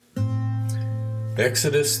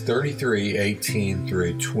Exodus 33:18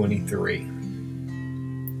 through 23.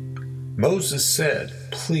 Moses said,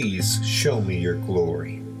 "Please show me your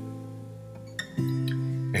glory."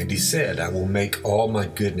 And he said, "I will make all my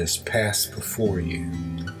goodness pass before you,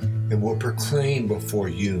 and will proclaim before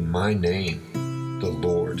you my name, the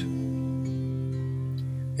Lord.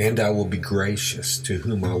 And I will be gracious to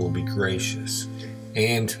whom I will be gracious,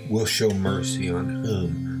 and will show mercy on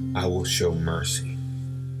whom I will show mercy.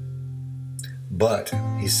 But,"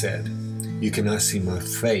 he said, "you cannot see my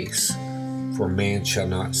face, for man shall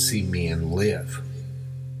not see me and live."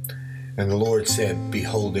 And the Lord said,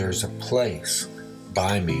 "Behold, there is a place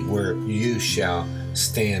by me where you shall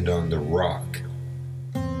stand on the rock.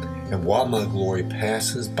 And while my glory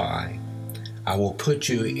passes by, I will put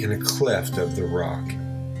you in a cleft of the rock,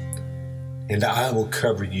 and I will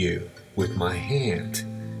cover you with my hand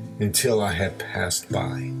until I have passed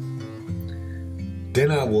by. Then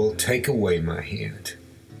I will take away my hand,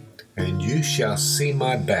 and you shall see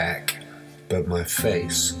my back, but my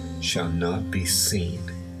face shall not be seen."